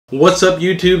What's up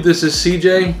YouTube? This is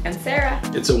CJ. And Sarah.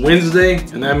 It's a Wednesday,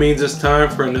 and that means it's time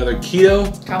for another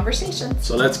Keto Conversation.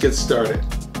 So let's get started.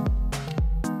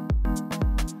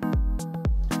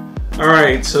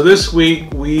 Alright, so this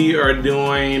week we are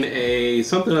doing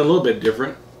something a little bit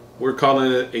different. We're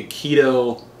calling it a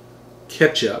Keto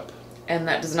Ketchup. And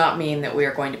that does not mean that we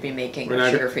are going to be making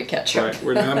sugar-free ketchup. Right,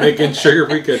 we're not making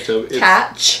sugar-free ketchup.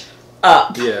 Catch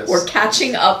up. Yes. We're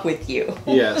catching up with you.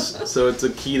 Yes, so it's a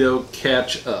keto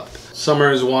catch up.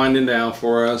 Summer is winding down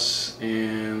for us,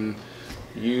 and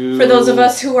for those of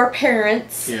us who are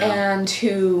parents and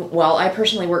who, well, I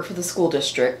personally work for the school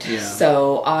district,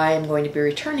 so I'm going to be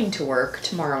returning to work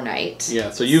tomorrow night. Yeah,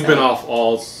 so you've been off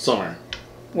all summer.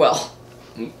 Well,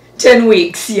 10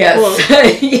 weeks, yes. Well,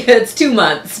 it's 2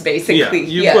 months, basically.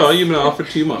 Yeah, well, you've been off for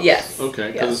 2 months. Yes.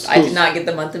 Okay. Yes. I did not get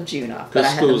the month of June off, but I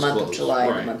had the month of July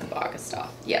and the month of August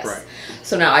off. Yes. Right.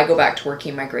 So now I go back to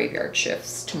working my graveyard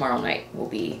shifts. Tomorrow night will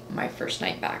be my first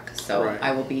night back. So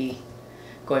I will be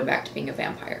going back to being a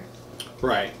vampire.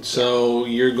 Right. So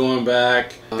you're going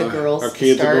back. The girls. Our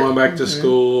kids are going back to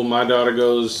school. My daughter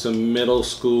goes to middle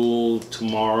school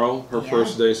tomorrow, her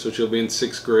first day, so she'll be in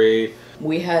 6th grade.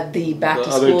 We had the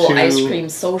back-to-school ice cream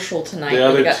social tonight. The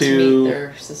other we got two, to meet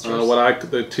their sisters.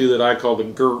 The two that I call the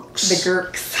Gurks. The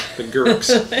Gurks. The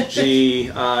Gurks.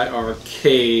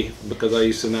 G-I-R-K, because I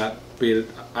used to not be.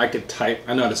 I could type.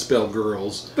 I know how to spell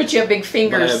girls. But you have big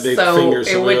fingers, I have big so fingers,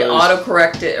 it would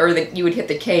autocorrect it, or you would hit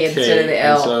the K instead of the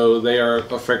L. And so they are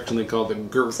affectionately called the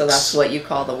Gurks. So that's what you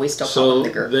call them. We still call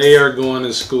them the Gurks. So they are going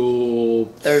to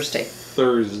school Thursday.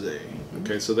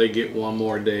 Okay, so they get one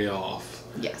more day off.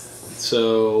 Yes.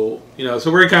 So,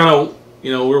 so we're kind of,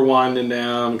 we're winding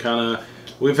down,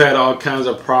 we've had all kinds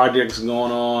of projects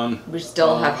going on. We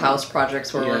still have house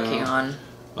projects we're working on.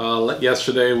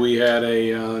 Yesterday we had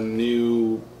a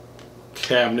new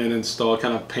cabinet installed,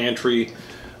 kind of pantry.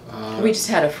 We just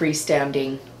had a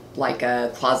freestanding, like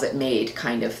a closet made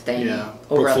kind of thing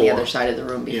over on the other side of the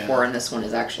room before, and this one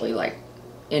is actually like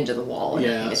into the wall.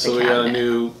 And so we got a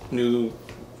new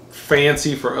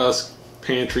fancy for us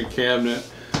pantry cabinet.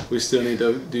 We still need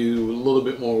to do a little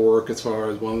bit more work as far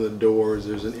as one of the doors.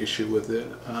 There's an issue with it.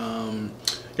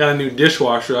 Got a new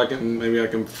dishwasher. Maybe I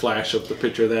can flash up the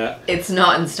picture of that. It's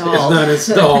not installed. It's not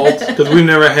installed because we've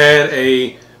never had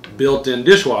a built-in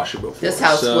dishwasher before. This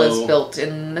house was built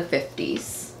in the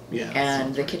 50s. Yeah.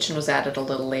 And the kitchen was added a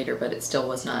little later, but it still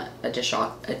was not a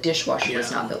dishwasher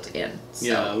was not built in. So.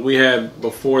 Yeah, we had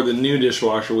before the new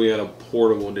dishwasher. We had a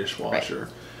portable dishwasher. Right.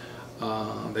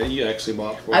 That you actually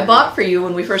bought for me. I bought for you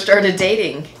when we first started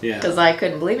dating. Yeah. Because I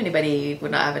couldn't believe anybody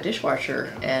would not have a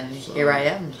dishwasher. And here I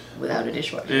am without a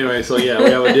dishwasher. Anyway, so yeah, we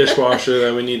have a dishwasher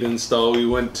that we need to install. We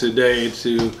went today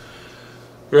we're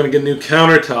going to get new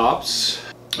countertops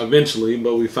eventually,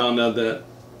 but we found out that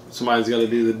somebody's got to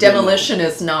do the demolition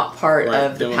is not part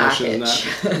of the package.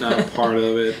 Demolition is not part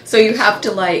of it. So you have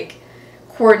to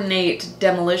coordinate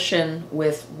demolition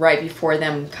with right before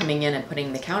them coming in and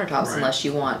putting the countertops, unless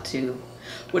you want to.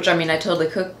 Which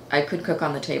I could cook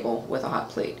on the table with a hot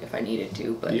plate if I needed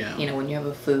to. But when you have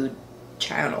a food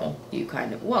channel, you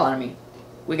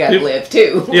we gotta live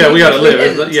too. Yeah, we gotta live.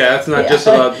 It's not just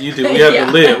about YouTube. We have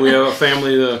to live. We have a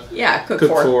family to cook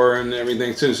for and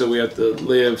everything too. So we have to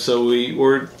live. So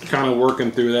we're kind of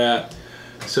working through that.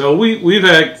 So we've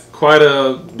had quite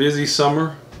a busy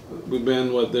summer. We've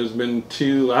been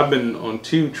I've been on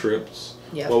 2 trips.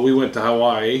 Yeah. Well, we went to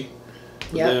Hawaii.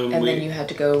 Yeah. And then you had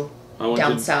to go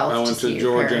down south. I went to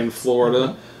Georgia and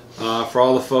Florida. For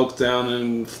all the folks down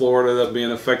in Florida that are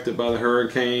being affected by the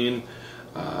hurricane,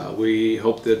 we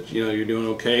hope that you're doing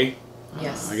okay.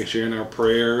 Yes. I guess you're in our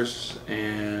prayers.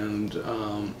 And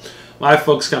my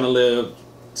folks kind of live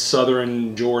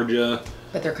southern Georgia.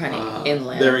 But they're kind of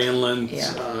inland. They're inland,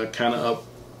 kind of up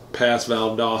past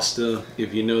Valdosta,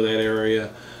 if you know that area.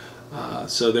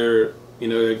 So they're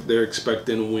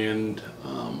expecting wind.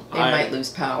 They might lose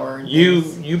power. And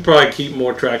you probably keep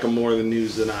more track of more of the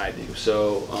news than I do.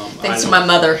 So thanks to my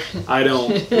mother. I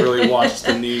don't really watch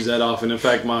the news that often. In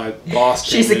fact, my boss.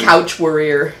 She's a couch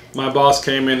warrior. My boss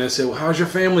came in and said, "Well, how's your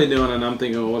family doing?" And I'm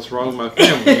thinking, well, "What's wrong with my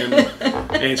family?"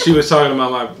 And she was talking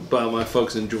about my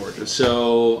folks in Georgia.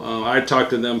 So I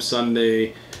talked to them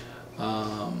Sunday.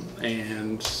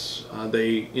 And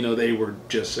they were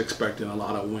just expecting a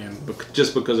lot of wind,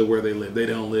 just because of where they live. They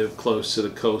don't live close to the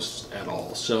coast at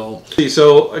all. So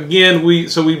again, we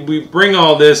bring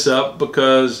all this up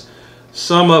because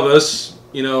some of us,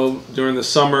 during the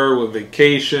summer with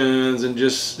vacations and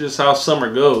just how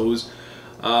summer goes,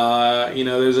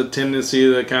 there's a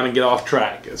tendency to kind of get off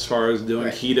track as far as doing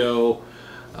keto.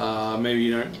 maybe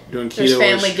you're not doing keto. There's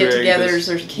family get-togethers.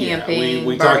 There's camping.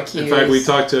 We talked. In fact, we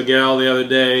talked to a gal the other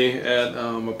day at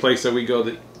a place that we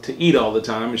go to eat all the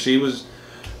time, and she was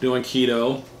doing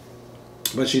keto,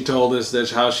 but she told us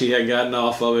that's how she had gotten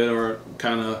off of it, or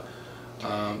kind of.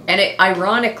 And it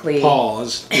ironically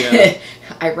paused. Yeah.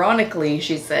 Ironically,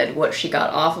 she said what she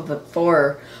got off of it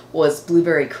for was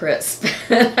blueberry crisp.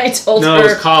 I told her. No, it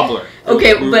was cobbler.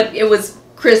 Okay, but it was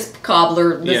crisp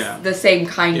cobbler, the same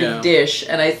kind of dish.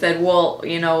 And I said, well,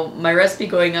 you know, my recipe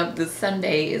going up this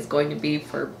Sunday is going to be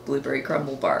for blueberry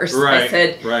crumble bars. Right. I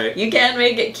said, you can't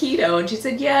make it keto. And she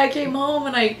said, yeah, I came home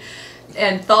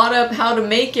and thought up how to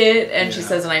make it, and she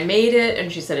says, and I made it,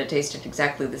 and she said it tasted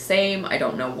exactly the same. I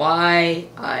don't know why.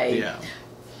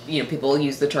 You know, people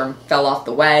use the term "fell off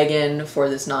the wagon" for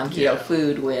this non-keto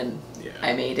food when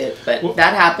I made it, but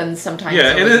that happens sometimes.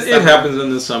 Yeah, and it happens in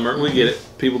the summer. We get it.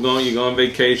 People you go on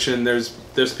vacation. There's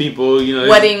people, you know.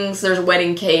 Weddings. There's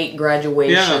wedding cake,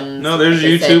 graduations. Yeah. No, there's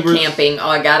YouTubers. Camping. Oh,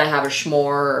 I gotta have a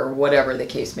s'more or whatever the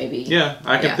case may be. Yeah,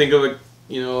 I can think of a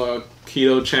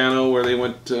keto channel where they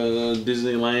went to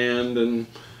Disneyland, and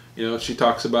she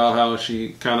talks about how she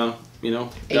kind of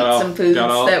ate some foods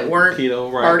that weren't keto,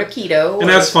 part of keto, and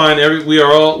that's fine. We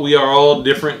are all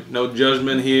different. No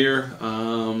judgment here.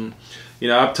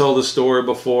 I've told the story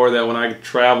before that when I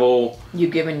travel,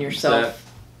 you've given yourself.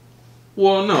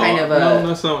 Well, no, kind of no,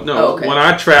 that's not. No, oh, okay. When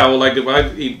I travel, like if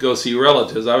I go see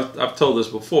relatives, I've told this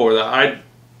before that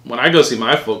when I go see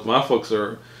my folks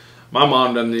are. My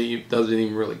mom doesn't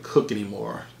even really cook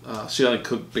anymore. She doesn't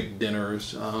cook big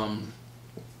dinners.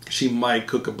 She might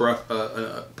cook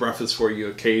a breakfast for you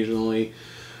occasionally.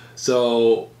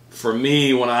 So for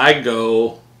me, when I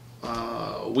go,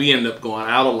 we end up going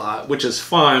out a lot, which is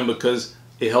fine because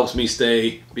it helps me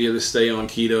be able to stay on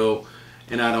keto,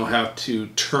 and I don't have to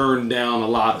turn down a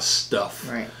lot of stuff.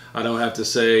 Right. I don't have to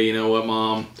say, you know what,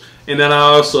 Mom. And then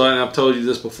I've told you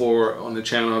this before on the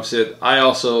channel, I've said,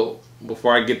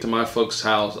 before I get to my folks'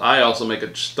 house, I also make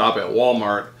a stop at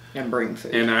Walmart and bring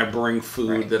food. And I bring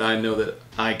food that I know that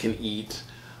I can eat,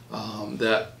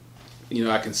 that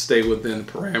I can stay within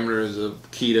parameters of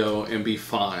keto and be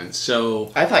fine.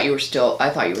 So I thought you were still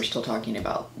talking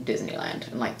about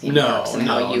Disneyland and like theme parks and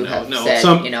how you have said,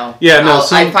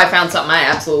 if I found something I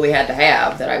absolutely had to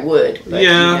have, that I would. But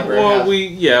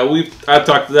I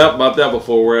talked about that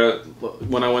before. Where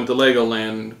when I went to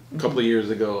Legoland a couple of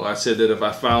years ago, I said that if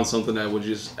I found something that was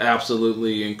just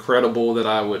absolutely incredible, that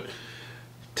I would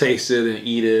taste it and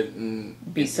eat it and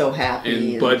be so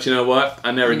happy. But you know what? I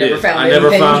never did. I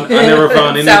never found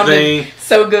anything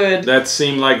so good that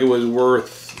seemed like it was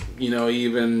worth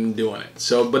even doing it.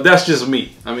 So, but that's just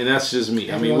me. I mean, that's just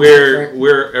me.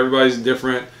 We're everybody's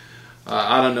different.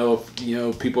 I don't know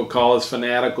if people call us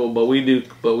fanatical, but we do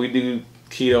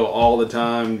keto all the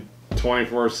time,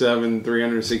 24/7,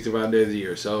 365 days a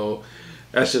year. So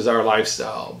that's just our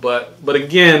lifestyle. But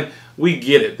again, we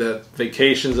get it that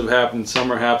vacations have happened,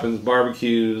 summer happens,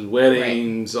 barbecues,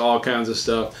 weddings, all kinds of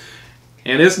stuff.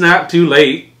 And it's not too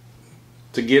late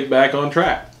to get back on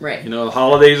track. Right. The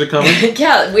holidays are coming.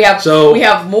 Yeah, we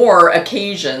have more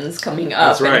occasions coming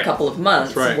up in a couple of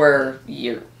months where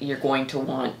you're going to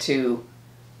want to,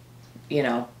 you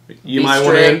might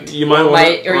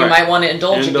want to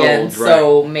indulge again. Right.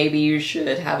 So maybe you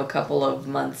should have a couple of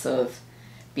months of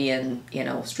being,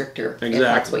 stricter. Exactly. If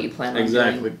that's what you plan on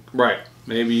doing. Right.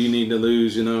 Maybe you need to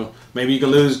lose, maybe you can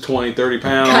lose 20, 30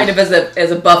 pounds. Kind of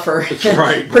as a buffer.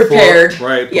 Right. Prepared.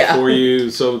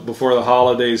 Before the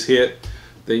holidays hit,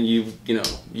 then you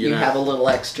have a little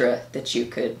extra that you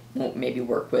could maybe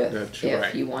work with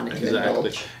if you wanted to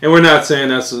indulge. And we're not saying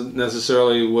that's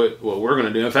necessarily what we're going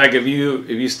to do. In fact, if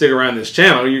you stick around this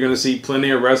channel, you're going to see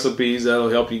plenty of recipes that'll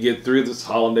help you get through this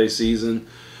holiday season.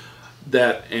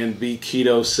 And be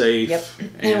keto safe. Yep.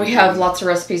 And we have lots of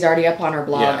recipes already up on our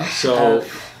blog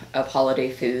of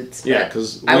holiday foods. Yeah,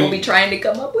 because I will be trying to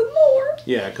come up with more.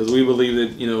 Yeah, because we believe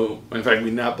that, in fact,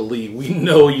 we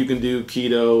know you can do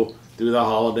keto through the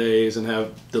holidays and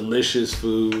have delicious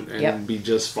food and be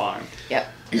just fine. Yep.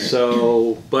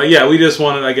 So, but yeah, we just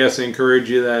wanted, I guess, to encourage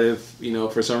you that if,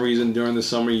 for some reason during the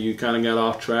summer you kind of got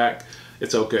off track,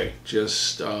 it's okay.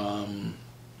 Just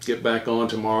get back on.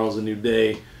 Tomorrow's a new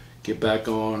day. Get back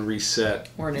on, reset.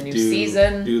 We're in a new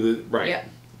season. Right. Yep.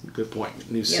 Good point.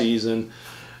 New season.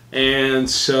 And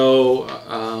so,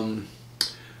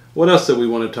 what else did we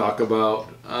want to talk about?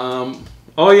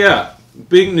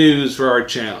 Big news for our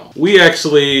channel. We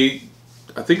actually,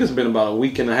 I think it's been about a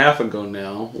week and a half ago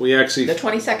now. We actually the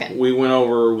 22nd. We went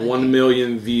over 1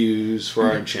 million views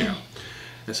for our channel,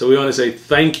 and so we want to say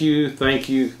thank you.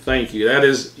 That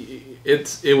is,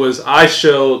 I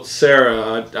showed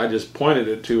Sarah, I just pointed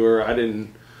it to her.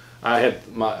 I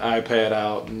had my iPad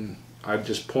out and I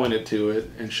just pointed to it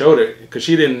and showed it because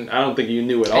I don't think you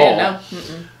knew at all. I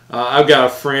didn't know. I've got a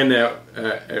friend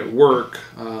at work,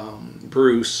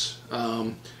 Bruce.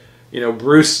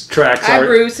 Bruce tracks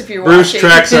Bruce, if you're Bruce watching.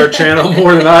 tracks our channel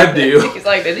more than I do. He's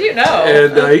like, did you know?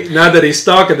 And not that he's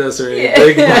stalking us or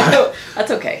anything. But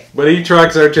that's okay. But he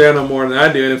tracks our channel more than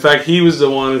I do. And in fact, he was the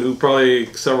one who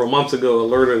probably several months ago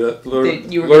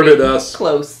alerted us.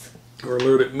 Close. Or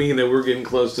alerted me that we're getting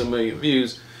close to 1 million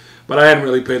views. But I hadn't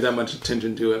really paid that much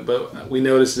attention to it. But we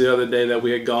noticed the other day that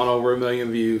we had gone over 1 million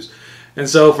views. And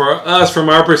so for us, from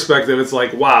our perspective, it's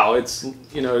like, wow, it's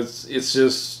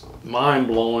just mind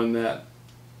blowing that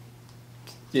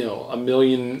 1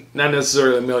 million, not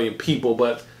necessarily 1 million people,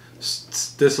 but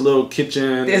this little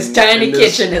kitchen, this tiny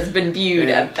kitchen has been viewed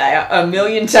 1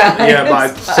 million times. Yeah,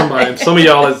 by somebody. Some of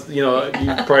y'all,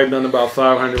 you've probably done about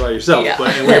 500 by yourself,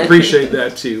 and we appreciate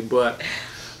that too. But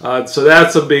so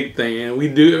that's a big thing, and we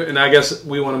do, and I guess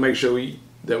we want to make sure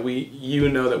that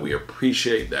we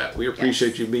appreciate that. We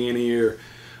appreciate you being here.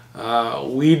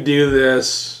 We do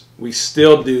this. We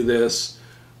still do this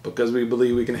because we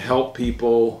believe we can help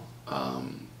people.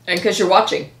 And because you're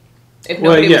watching. If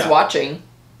nobody was watching.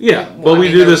 Yeah, but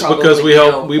we do this because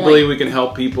we believe we can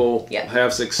help people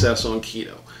have success on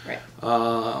keto. Right.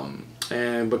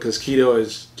 And because keto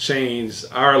has changed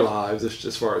our lives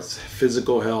as far as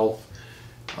physical health,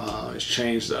 it's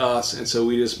changed us. And so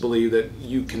we just believe that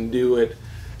you can do it.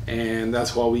 And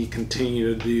that's why we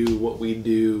continue to do what we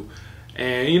do.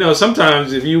 And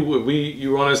sometimes if you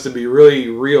want us to be really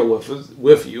real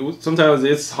with you, sometimes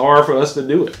it's hard for us to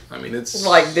do it. I mean, it's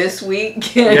like this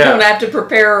week. I don't have to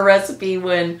prepare a recipe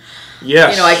when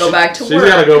I go back to work. She's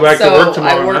got to go back to work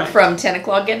tomorrow I work night. From 10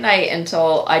 o'clock at night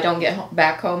until I don't get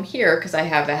back home here because I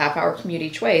have a half-hour commute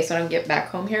each way, so I don't get back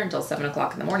home here until 7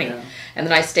 o'clock in the morning. Yeah. And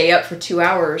then I stay up for 2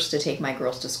 hours to take my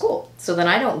girls to school. So then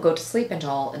I don't go to sleep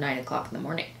until 9 o'clock in the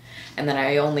morning. And then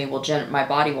my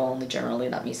body will only generally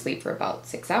let me sleep for about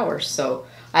 6 hours. So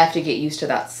I have to get used to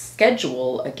that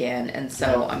schedule again. And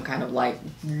so I'm kind of like...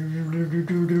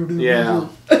 Yeah.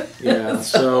 Yeah.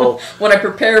 So when I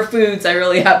prepare foods, I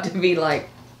really have to be like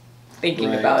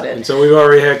thinking about it. And so we've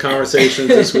already had conversations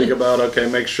this week about,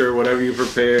 make sure whatever you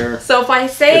prepare. So if I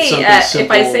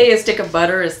say a stick of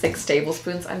butter is 6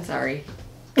 tablespoons, I'm sorry.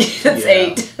 It's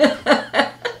 8.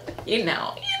 You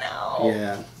know.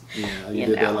 Yeah. Yeah, you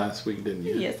did that last week, didn't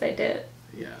you? Yes, I did.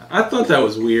 Yeah, I thought that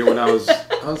was weird when I was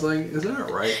like, is that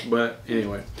right? But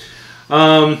anyway,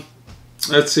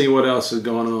 let's see what else is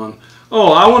going on.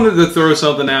 Oh, I wanted to throw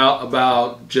something out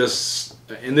about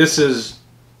and this is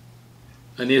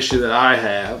an issue that I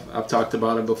have. I've talked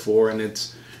about it before, and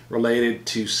it's related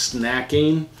to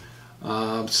snacking,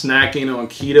 snacking on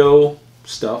keto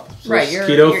stuff. So right, you're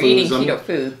eating keto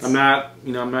foods. I'm not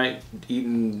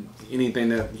eating anything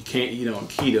that you can't eat on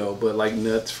keto, but like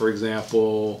nuts, for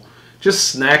example,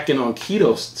 just snacking on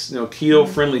keto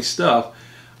friendly stuff.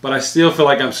 But I still feel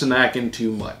like I'm snacking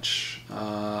too much.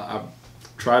 I've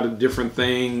tried different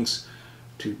things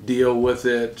to deal with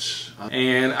it,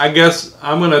 and I guess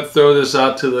I'm gonna throw this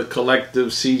out to the collective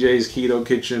CJ's Keto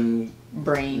Kitchen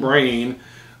brain.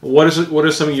 What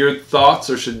are some of your thoughts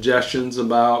or suggestions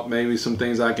about maybe some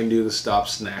things I can do to stop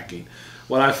snacking?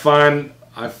 What I find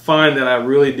that I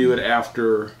really do it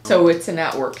after. So it's an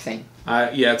at-work thing.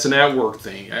 Yeah, it's an at-work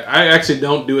thing. I actually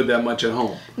don't do it that much at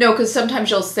home. No, because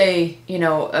sometimes you'll say,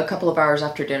 a couple of hours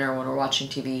after dinner when we're watching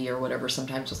TV or whatever,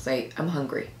 sometimes you'll say, I'm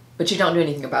hungry. But you don't do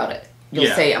anything about it.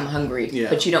 You'll say, I'm hungry,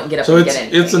 but you don't get up and get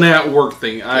anything. It's an at-work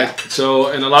thing. And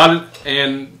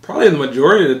probably the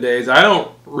majority of the days, I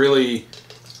don't really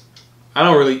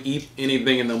eat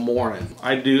anything in the morning.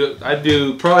 I do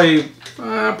probably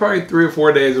 3 or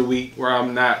 4 days a week where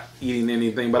I'm not eating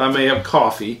anything, but I may have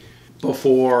coffee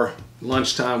before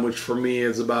lunchtime, which for me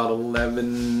is about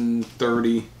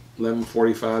 11:30,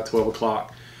 11:45, 12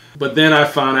 o'clock. But then I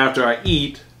find after I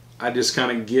eat, I just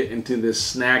kind of get into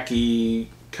this snacky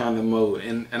kind of mode,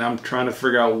 and I'm trying to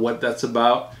figure out what that's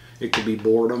about. It could be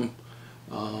boredom.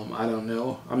 I don't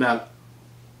know. I'm not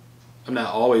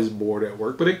always bored at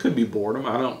work, but it could be boredom.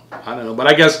 I don't know. But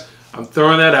I guess I'm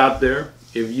throwing that out there.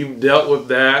 If you've dealt with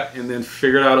that and then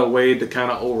figured out a way to kind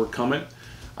of overcome it,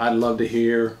 I'd love to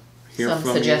hear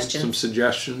from you. Some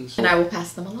suggestions. And I will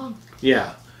pass them along.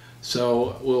 Yeah.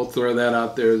 So we'll throw that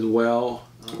out there as well.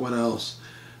 What else?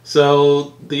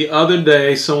 So the other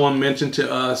day, someone mentioned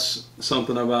to us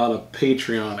something about a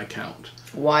Patreon account.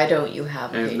 Why don't you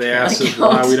have a Patreon account? And they asked us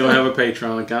why we don't have a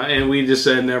Patreon account. And we just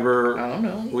said never. I don't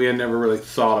know. We had never really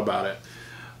thought about it.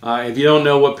 If you don't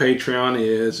know what Patreon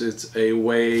is, it's a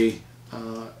way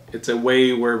it's a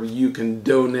way where you can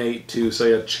donate to,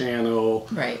 say, a channel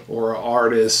or an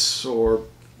artist or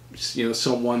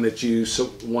someone that you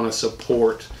want to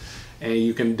support, and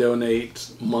you can donate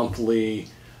monthly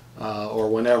or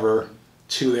whenever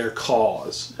to their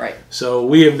cause. Right. So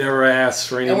we have never asked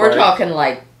for anybody. And we're talking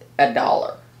like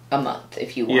 $1 a month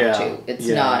if you want to. It's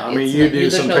not. I mean, you do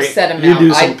some. There's no set amount. You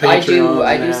do some Patreon.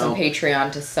 I do some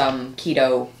Patreon to some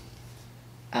keto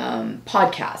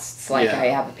podcasts. Like I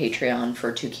have a Patreon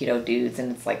for 2 keto dudes,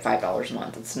 and it's like $5 a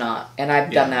month. It's not, and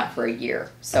I've done that for a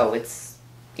year, so it's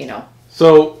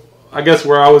So I guess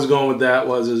where I was going with that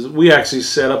is we actually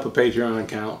set up a Patreon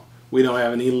account. We don't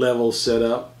have any levels set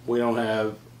up.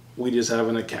 We just have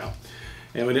an account.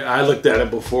 And I looked at it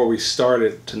before we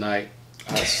started tonight.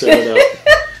 I set it up.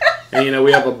 And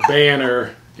we have a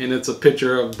banner, and it's a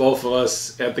picture of both of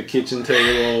us at the kitchen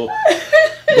table.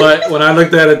 But when I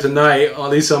looked at it tonight, at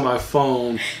least on my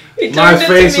phone, my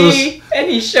face was... And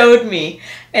he showed me.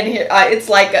 And here, it's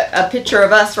like a picture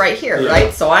of us right here,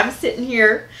 right? So I'm sitting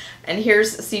here, and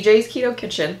here's CJ's Keto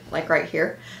Kitchen, like right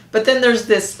here. But then there's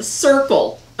this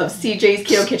circle of CJ's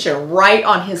Keto Kitchen right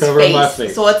on his face. My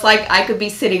face. So it's like I could be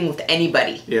sitting with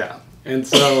anybody. Yeah. And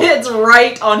so it's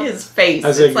right on his face.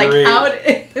 I said, it's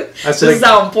great. This is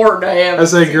how important I am. I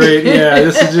said, great. Yeah,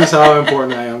 this is just how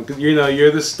important I am.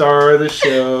 You're the star of the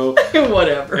show.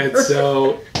 Whatever. And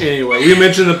so, anyway, we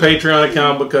mentioned the Patreon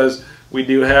account because we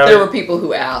do have... There were people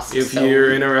who asked. If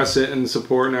you're interested in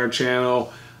supporting our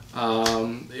channel,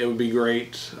 it would be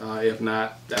great. If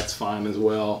not, that's fine as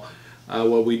well.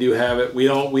 Well, we do have it. We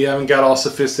haven't got all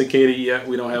sophisticated yet.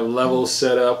 We don't have levels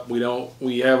set up.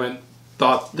 We haven't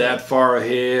thought that far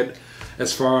ahead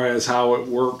as far as how it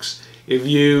works.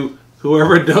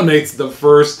 Whoever donates the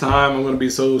first time, I'm going to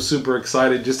be so super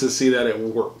excited just to see that it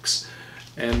works.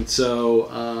 And so,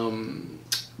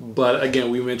 but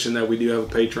again, we mentioned that we do have a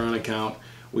Patreon account.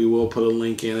 We will put a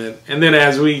link in it, and then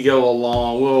as we go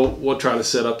along, we'll try to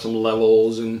set up some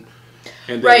levels and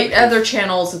right, other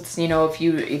channels. It's if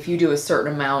you do a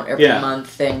certain amount every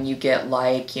month, then you get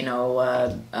like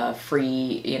a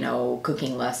free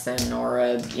cooking lesson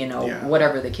or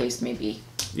whatever the case may be.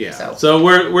 Yeah. So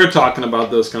we're talking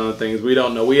about those kind of things. We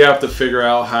don't know. We have to figure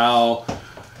out how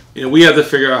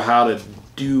to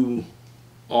do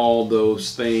all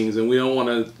those things, and we don't want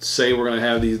to say we're going to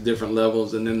have these different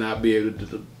levels and then not be able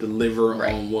to deliver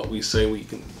on what we say we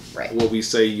can, what we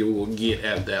say you will get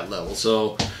at that level.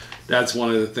 So that's one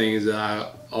of the things that I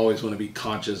always want to be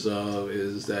conscious of,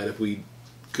 is that if we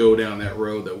go down that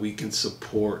road, that we can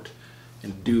support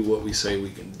and do what we say we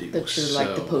can do. That you're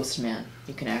like the postman.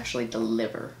 You can actually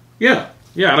deliver. Yeah.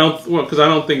 Yeah, because I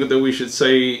don't think that we should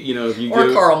say, if you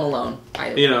or Carl Malone.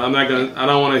 I'm not gonna. I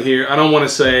don't want to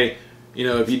say,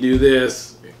 if you do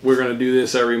this, we're gonna do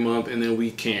this every month, and then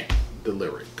we can't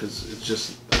deliver it,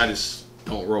 because I just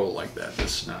don't roll like that.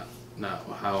 That's not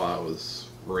how I was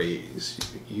raised.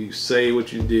 You say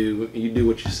what you do. You do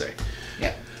what you say.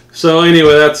 Yeah. So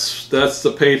anyway, that's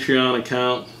the Patreon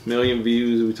account. 1 million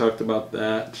views. We talked about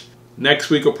that. Next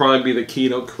week will probably be the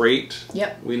Keto Crate.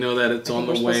 Yep. We know that it's on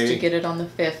the way. We're supposed to get it on the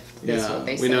 5th. Yeah,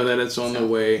 we know that it's on the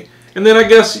way. And then I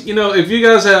guess, if you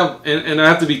guys have, and I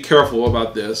have to be careful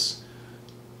about this,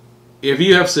 if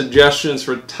you have suggestions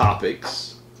for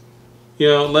topics,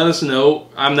 let us know.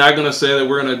 I'm not going to say that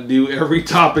we're going to do every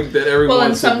topic that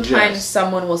everyone suggests. Well, and sometimes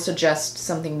someone will suggest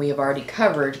something we have already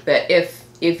covered, but if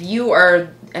you are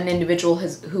an individual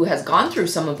who has gone through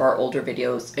some of our older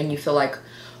videos and you feel like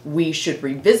we should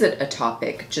revisit a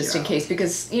topic just in case,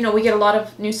 because we get a lot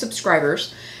of new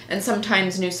subscribers, and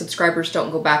sometimes new subscribers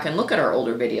don't go back and look at our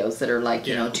older videos that are like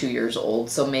 2 years old,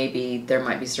 so maybe there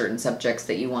might be certain subjects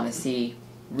that you want to see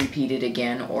repeated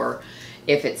again, or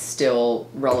if it's still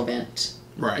relevant,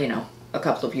 a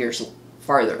couple of years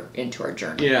farther into our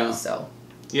journey.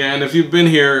 And if you've been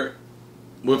here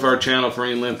with our channel for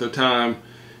any length of time,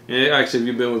 and actually if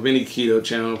you've been with any keto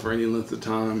channel for any length of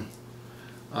time,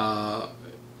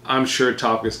 I'm sure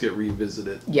topics get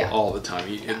revisited all the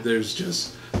time.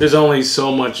 There's only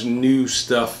so much new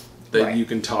stuff that you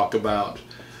can talk about.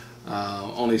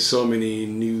 Only so many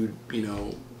new,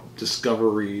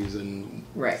 discoveries and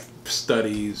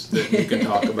studies that you can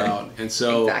talk about. And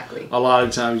so a lot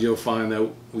of times you'll find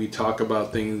that we talk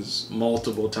about things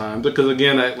multiple times, because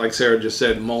again, like Sarah just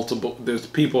said, there's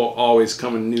people always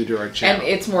coming new to our channel. And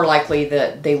it's more likely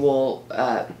that they will,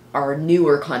 our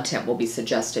newer content will be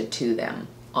suggested to them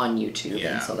on YouTube,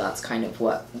 and so that's kind of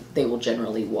what they will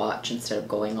generally watch instead of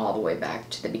going all the way back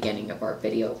to the beginning of our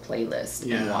video playlist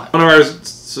and watch. One of our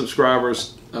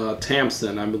subscribers,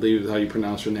 Tamsin, I believe is how you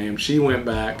pronounce her name, she went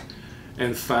back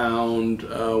and found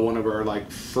one of our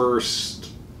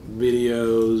first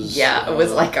videos. Yeah, it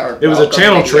was like our. It was a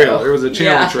channel trailer. It was a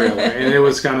channel trailer, and it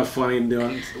was kind of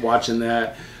funny watching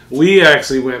that. We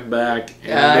actually went back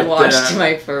and I watched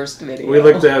my first video. We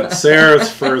looked at Sarah's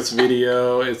first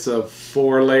video. It's a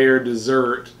 4-layer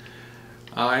dessert.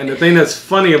 And the thing that's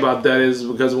funny about that is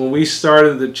because when we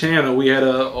started the channel, we had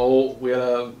a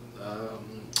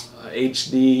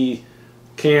HD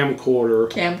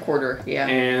camcorder. Yeah.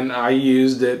 And I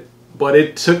used it, but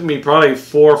it took me probably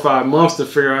 4 or 5 months to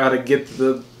figure out how to get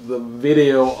the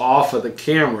video off of the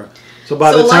camera. So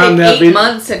by the time that 8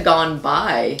 months had gone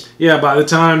by. Yeah, by the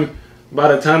time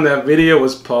that video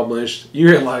was published,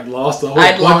 you had like lost a whole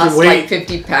bunch of weight. I'd lost like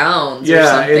 50 pounds or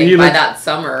something by that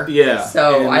summer. Yeah.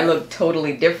 So I looked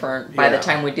totally different by the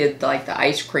time we did like the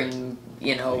ice cream,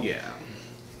 so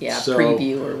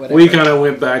preview or whatever. We kind of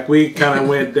went back. We kind of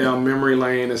went down memory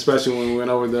lane, especially when we went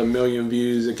over the 1 million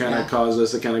views. It kind of caused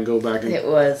us to kind of go back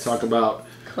and talk about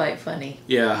quite funny.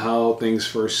 Yeah, how things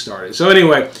first started. So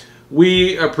anyway,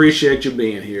 we appreciate you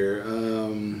being here.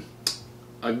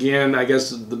 Again, I guess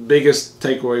the biggest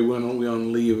takeaway we want to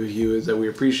leave with you is that we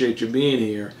appreciate you being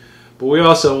here, but we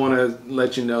also want to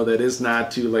let you know that it's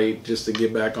not too late just to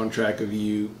get back on track of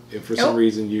you if for some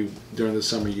reason during the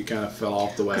summer you kind of fell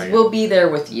off the wagon. We'll be there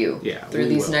with you through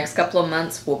these will. Next couple of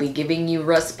months. We'll be giving you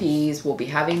recipes. We'll be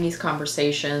having these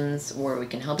conversations where we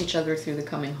can help each other through the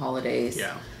coming holidays.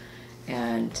 Yeah.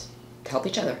 And help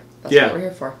each other. That's what we're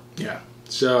here for. Yeah.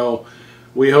 So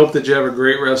we hope that you have a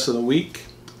great rest of the week,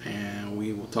 and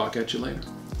we will talk at you later.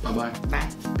 Bye-bye. Bye.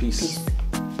 Peace.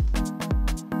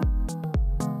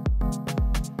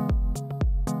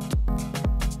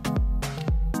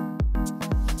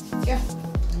 Yeah.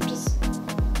 I'm just...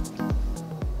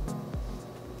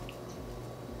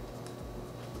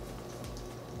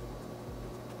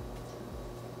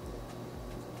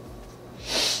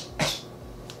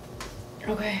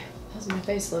 Okay. How's my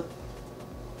face look?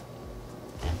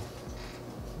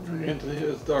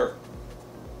 It's dark.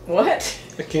 What?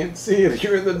 I can't see it.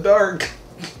 You're in the dark.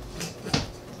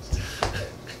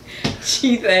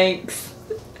 Gee, thanks.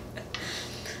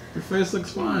 Your face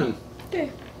looks fine.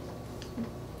 Okay.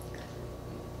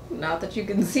 Not that you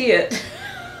can see it.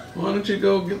 Why don't you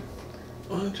go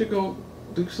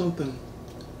do something?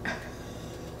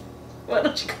 Why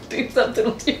don't you go do something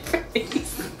with your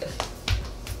face?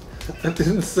 I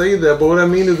didn't say that, but what I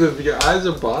mean is if your eyes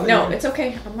are bothering you. No, it's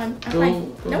okay. I'm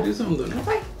fine. Go do something. I'm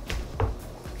fine.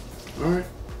 Alright.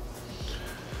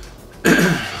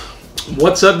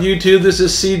 What's up, YouTube? This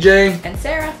is CJ. And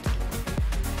Sarah.